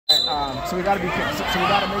So we got to be. So we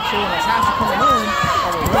got to make sure when the attacks are coming in,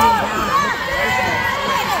 that we're running down and looking away from it.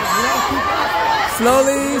 We want to keep up.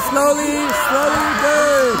 Slowly, slowly, slowly,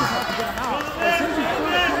 good. As soon as you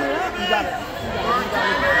feel it coming up, you got it.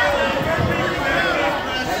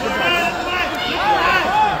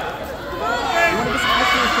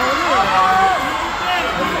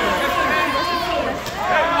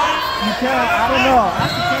 You can, I don't know.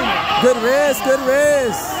 Good wrist, good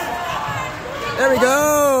wrist. There we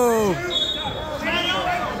go.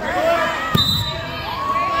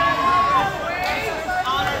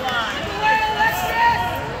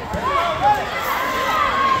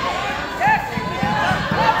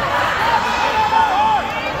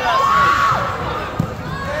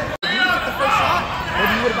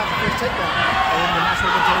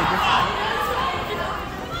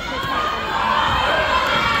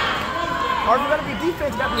 Or if you're going to be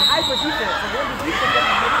defense, you got to be hyper defense. If you're going to be defense, you got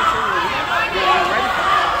to be making sure you're ready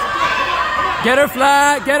for it. Get her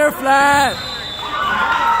flat, get her flat.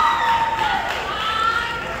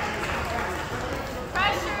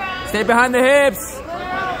 Stay behind the hips.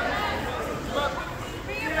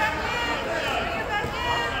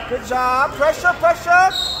 Good job. Pressure,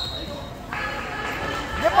 pressure.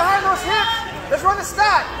 Get behind those hips. Let's run the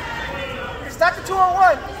stack. Stack the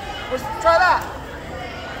 2-on-1. Let's try that.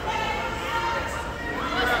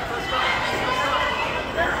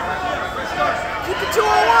 Keep the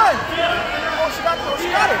 2-on-1. Oh, she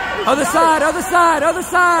got it. Other side, other side, other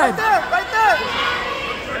side. Right there, right there.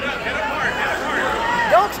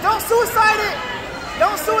 Don't suicide it.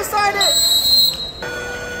 Don't suicide it.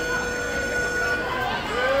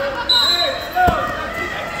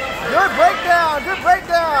 Good breakdown, good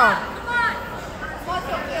breakdown.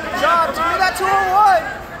 Good job. Give me that 2-on-1.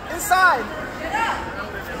 Inside.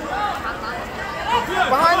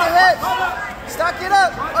 Behind the hips. Stack it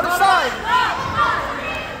up. Other side.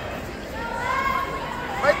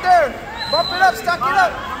 Right there. Bump it up. Stack it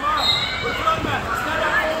up.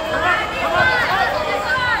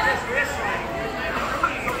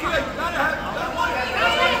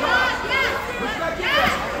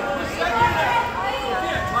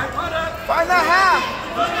 Find that half.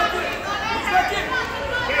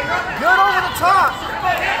 Good over the top.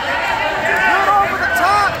 Good over the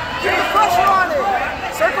top. Keep the pressure on it.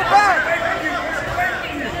 Circle back.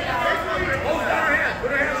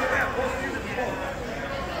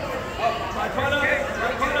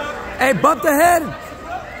 Hey, bump the head.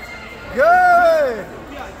 Good.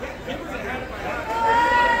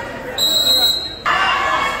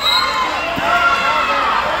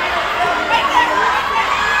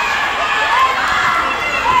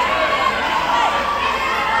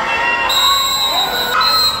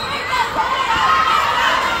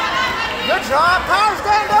 Good job. Power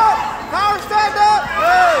stand up. Power stand up.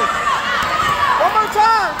 Good. One more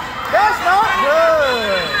time. There's no.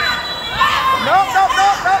 Good. Nope.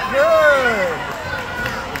 Good.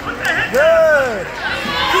 Good.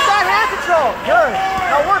 Keep that hand control. Good.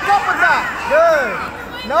 Now work up with that. Good.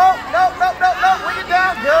 Nope. Wing it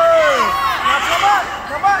down. Good. Now come up.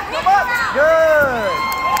 Good.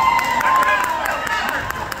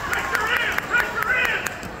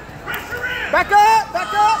 Back up.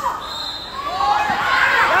 That's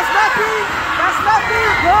nothing.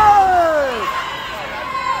 Good.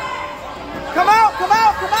 Come out.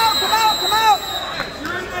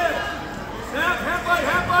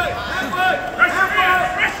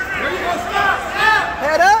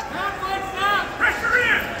 Head up.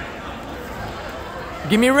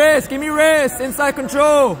 Give me wrist, inside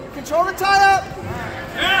control. Control the tie up.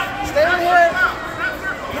 Stay right here.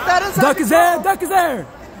 Get that inside Duck control. is there.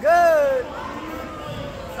 Good.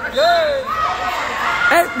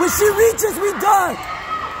 Hey, when she reaches, we duck.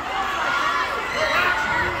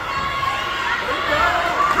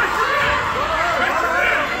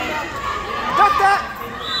 Duck that.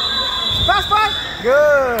 Fast fight.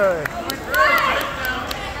 Good.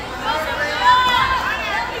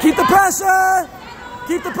 Keep the pressure.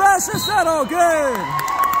 Keep the pressure, settle. Good.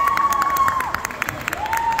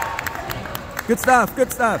 Good stuff.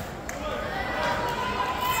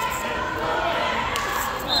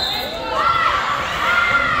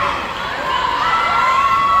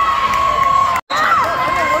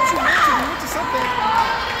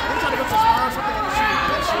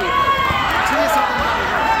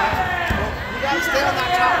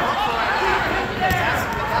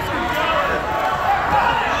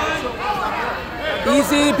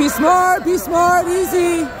 Easy, be smart,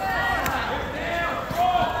 easy.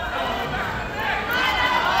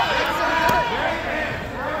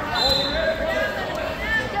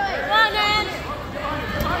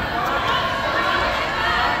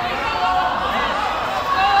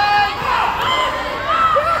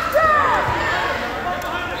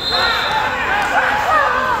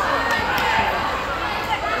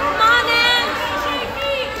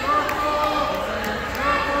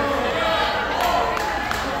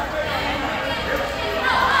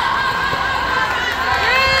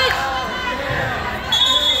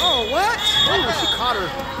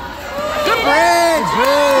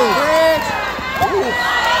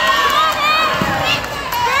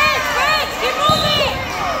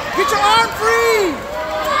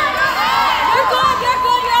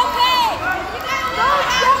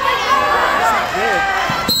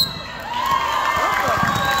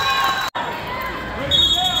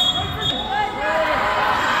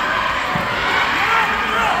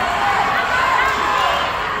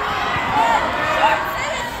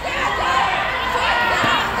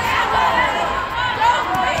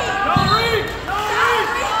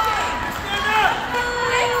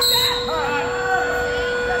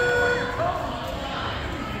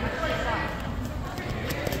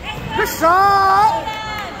 job.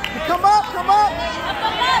 Come up, come up.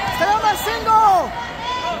 Stay on that single.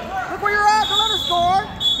 Look where you're at. Don't let her score.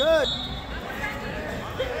 Good.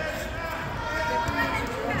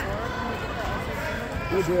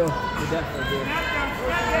 We do. We definitely do.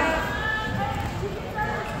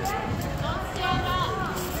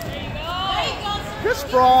 Good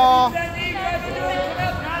sprawl.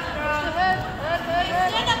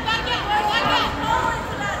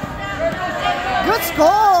 Good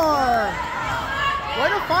score. Way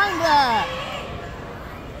to find that.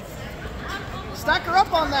 Stack her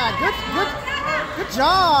up on that. Good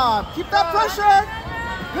job. Keep that pressure.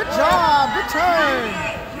 Good job. Good turn.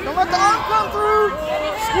 Don't let the arm come through.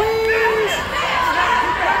 Squeeze.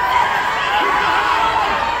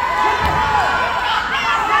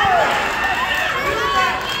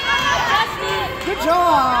 Good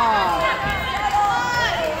job.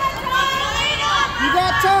 You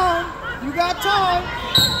got time. You got time.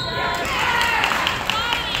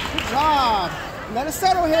 Good job. Let it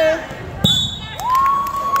settle here.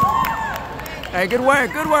 Hey, good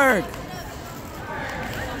work, good work.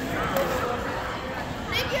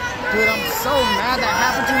 Dude, I'm so mad that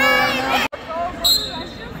happened to her right now.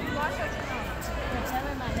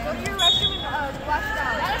 Go to your restroom and wash it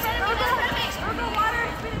out. Go water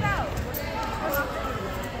and spit it out.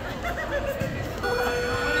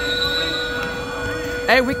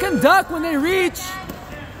 Hey, we can duck when they reach.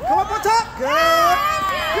 Come up on top. Good.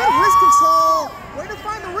 Good wrist control. Way to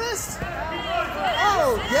find the wrist.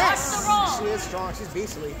 Oh, yes. She is strong. She's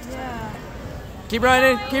beastly. Yeah. Keep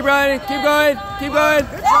running, keep running, keep going, keep going.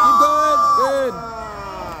 Good Keep job. going, good.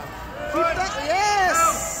 Keep that.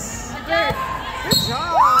 Yes. Good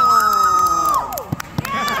job.